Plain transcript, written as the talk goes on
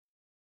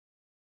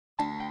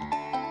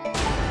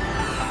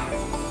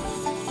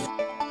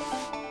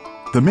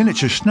The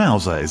miniature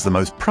Schnauzer is the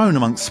most prone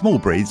amongst small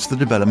breeds to the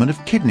development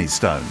of kidney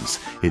stones.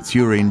 Its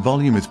urine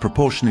volume is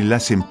proportionally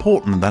less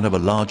important than that of a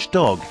large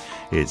dog.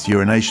 Its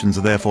urinations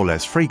are therefore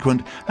less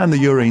frequent and the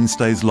urine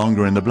stays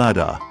longer in the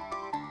bladder.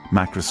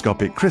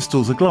 Macroscopic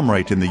crystals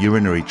agglomerate in the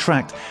urinary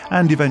tract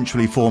and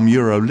eventually form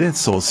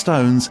uroliths or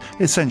stones,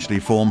 essentially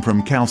formed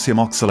from calcium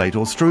oxalate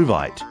or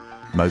struvite.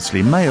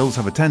 Mostly males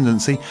have a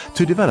tendency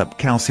to develop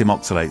calcium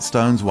oxalate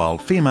stones, while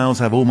females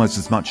have almost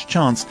as much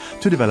chance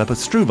to develop a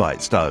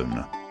struvite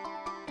stone.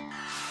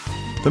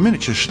 The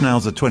miniature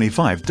Schnauzer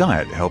 25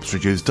 diet helps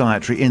reduce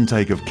dietary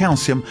intake of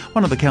calcium,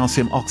 one of the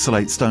calcium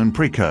oxalate stone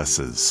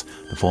precursors.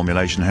 The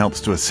formulation helps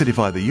to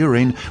acidify the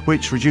urine,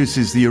 which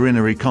reduces the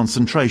urinary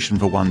concentration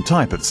for one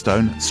type of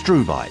stone,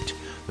 struvite.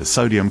 The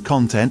sodium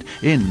content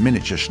in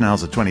miniature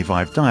Schnauzer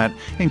 25 diet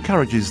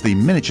encourages the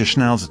miniature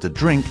Schnauzer to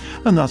drink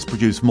and thus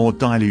produce more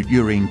dilute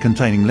urine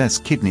containing less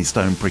kidney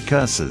stone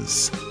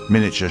precursors.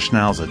 Miniature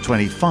Schnauzer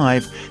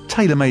 25,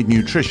 tailor-made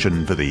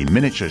nutrition for the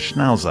miniature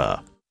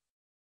Schnauzer.